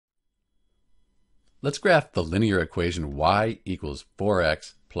Let's graph the linear equation y equals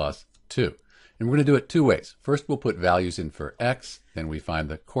 4x plus 2. And we're going to do it two ways. First, we'll put values in for x, then we find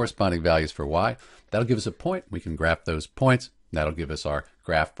the corresponding values for y. That'll give us a point. We can graph those points. That'll give us our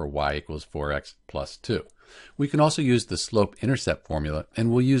graph for y equals 4x plus 2. We can also use the slope-intercept formula,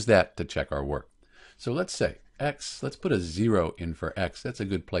 and we'll use that to check our work. So let's say x, let's put a 0 in for x. That's a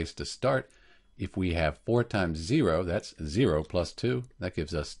good place to start. If we have 4 times 0, that's 0 plus 2. That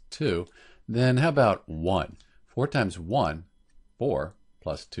gives us 2. Then how about 1? 4 times 1, 4,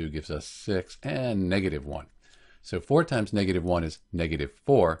 plus 2 gives us 6, and negative 1. So 4 times negative 1 is negative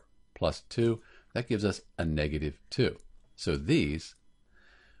 4, plus 2. That gives us a negative 2. So these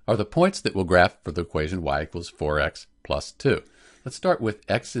are the points that we'll graph for the equation y equals 4x plus 2. Let's start with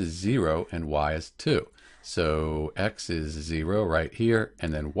x is 0 and y is 2. So x is 0 right here,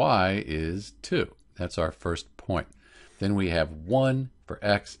 and then y is 2. That's our first point. Then we have 1 for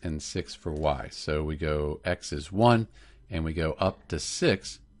x and 6 for y. So we go x is 1, and we go up to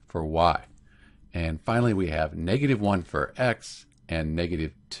 6 for y. And finally we have negative 1 for x and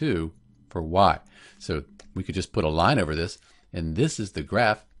negative 2 for y. So we could just put a line over this, and this is the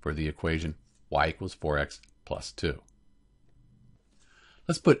graph for the equation y equals 4x plus 2.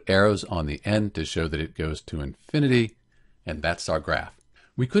 Let's put arrows on the end to show that it goes to infinity, and that's our graph.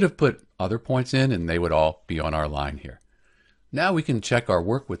 We could have put other points in, and they would all be on our line here. Now we can check our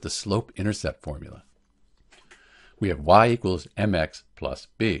work with the slope-intercept formula. We have y equals mx plus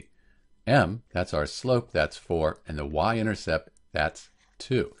b. M, that's our slope, that's 4, and the y-intercept, that's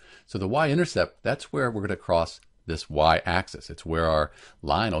 2. So the y-intercept, that's where we're going to cross this y-axis. It's where our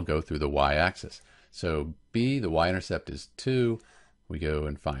line will go through the y-axis. So b, the y-intercept is 2. We go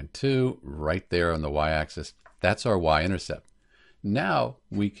and find 2 right there on the y-axis. That's our y-intercept. Now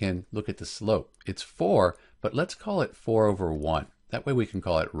we can look at the slope. It's 4, but let's call it 4 over 1. That way we can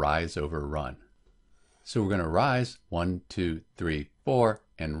call it rise over run. So we're going to rise 1, 2, 3, 4,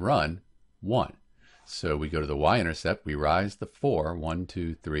 and run 1. So we go to the y-intercept, we rise the 4, 1,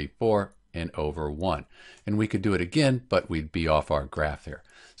 2, 3, 4, and over 1. And we could do it again, but we'd be off our graph here.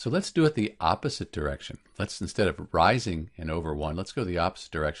 So let's do it the opposite direction. Let's, instead of rising and over 1, let's go the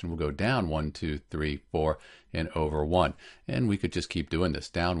opposite direction. We'll go down 1, 2, 3, 4, and over 1. And we could just keep doing this,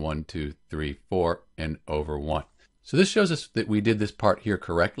 down 1, 2, 3, 4, and over 1. So this shows us that we did this part here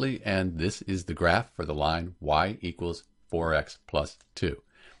correctly, and this is the graph for the line y equals 4x plus 2.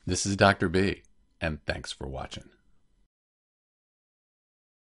 This is Dr. B, and thanks for watching.